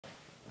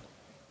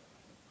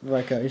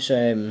Right guys,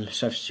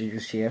 Seth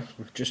Studios here.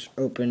 We've just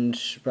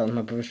opened, well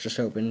my brother's just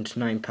opened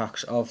 9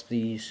 packs of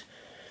these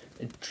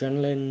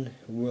Adrenalin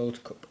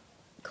World Cup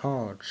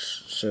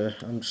cards. So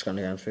I'm just going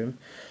to go through them.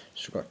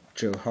 So we've got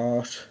Joe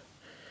Hart,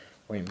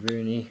 Wayne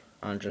Rooney,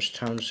 Andres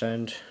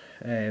Townsend,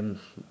 Matt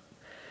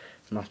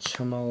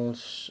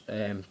Hummels,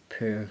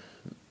 Per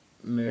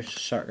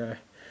Mertesacker,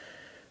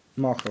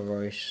 Marco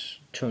Reus,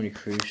 Tony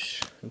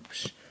Cruz,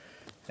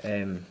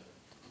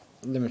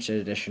 limited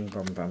edition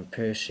Robin Van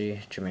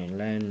Persie, Jermaine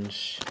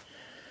Lens,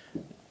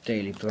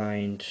 Daily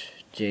Blind,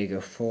 Diego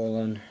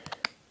Forlan,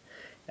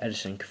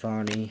 Edison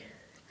Cavani,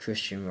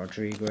 Christian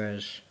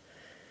Rodriguez,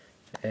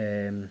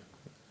 Costas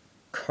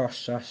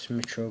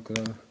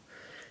Mitroglou,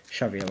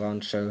 Xavi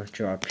Alonso,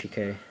 Gerard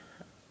Piqué,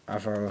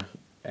 Alvaro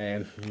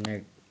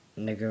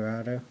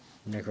Negredo,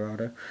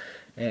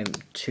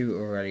 2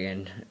 already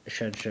in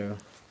schedule,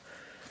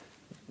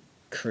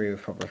 Korea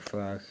Republic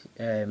flag,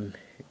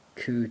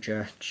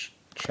 Kuja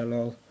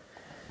Chelol,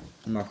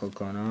 Marco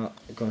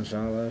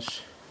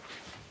Gonzalez,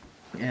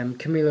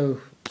 Camilo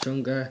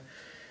Zunga,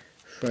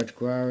 Fred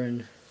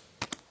Guarin,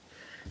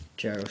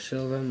 Jairo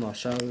Silva,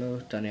 Marcelo,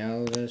 Dani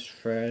Alves,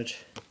 Fred,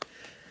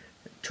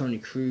 Tony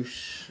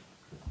Cruz,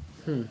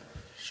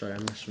 sorry I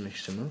must have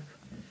mixed them up,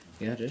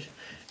 yeah I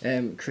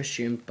did,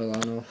 Christian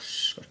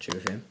Bolanos, got 2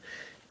 of him,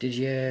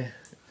 Didier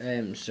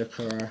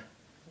Zakara,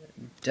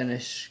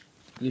 Denis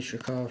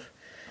Glushakov,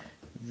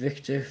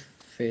 Victor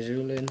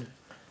Fezulin,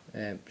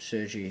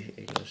 Sergei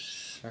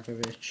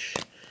Iglisakovic,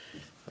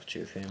 got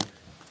 2 of him,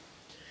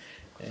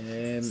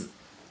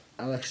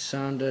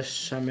 Alexander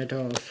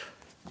Samedov,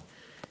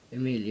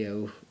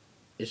 Emilio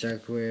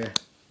Izaguirre,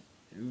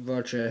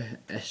 Roger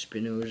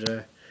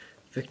Espinoza,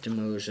 Victor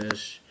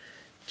Moses,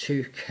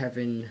 2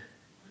 Kevin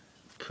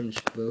Prince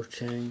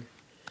Boateng,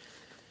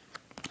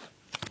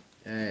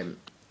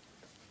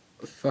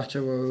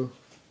 Fataro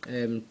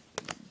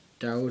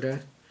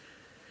Dauda,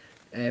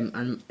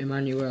 and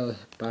Emmanuel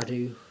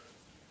Badu,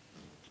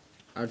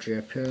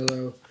 Adria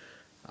Pirlo,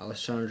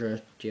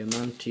 Alessandra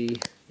Diamanti,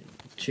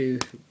 2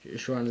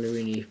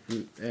 Juan-Luini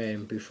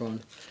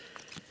Buffon,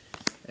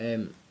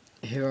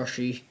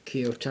 Hiroshi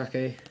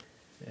Kiyotake,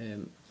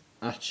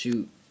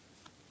 Atsu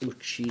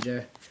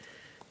Uchida,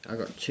 I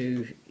got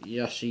 2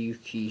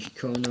 Yasuyuki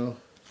Kono,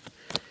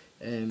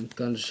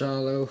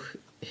 Gonzalo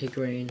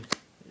Higuain,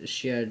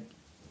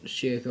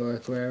 Diego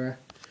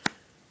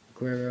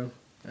Aguero,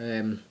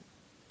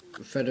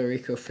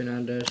 Federico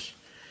Fernandez,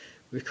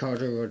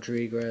 Ricardo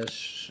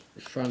Rodriguez,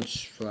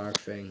 France flag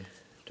thing,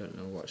 don't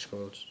know what it's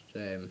called,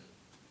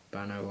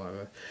 banner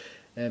or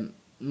whatever,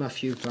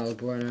 Matthew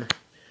Valbuena,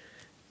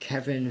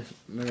 Kevin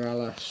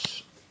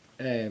Morales,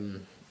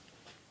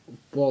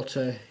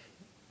 Walter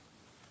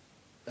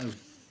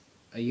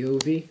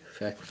Ayovi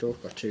for Ecuador,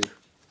 got 2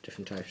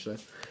 different types there,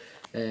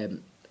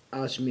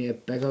 Asmir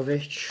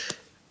Begovic,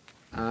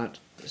 at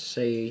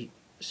Sead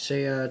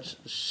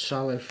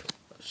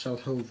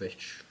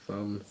Salhovic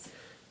from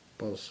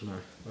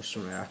Bolsonaro or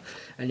something like that.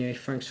 Anyway,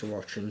 thanks for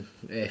watching.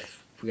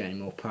 If we get any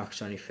more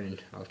packs or anything,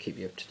 I'll keep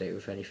you up to date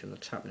with anything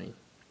that's happening.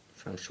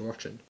 Thanks for watching.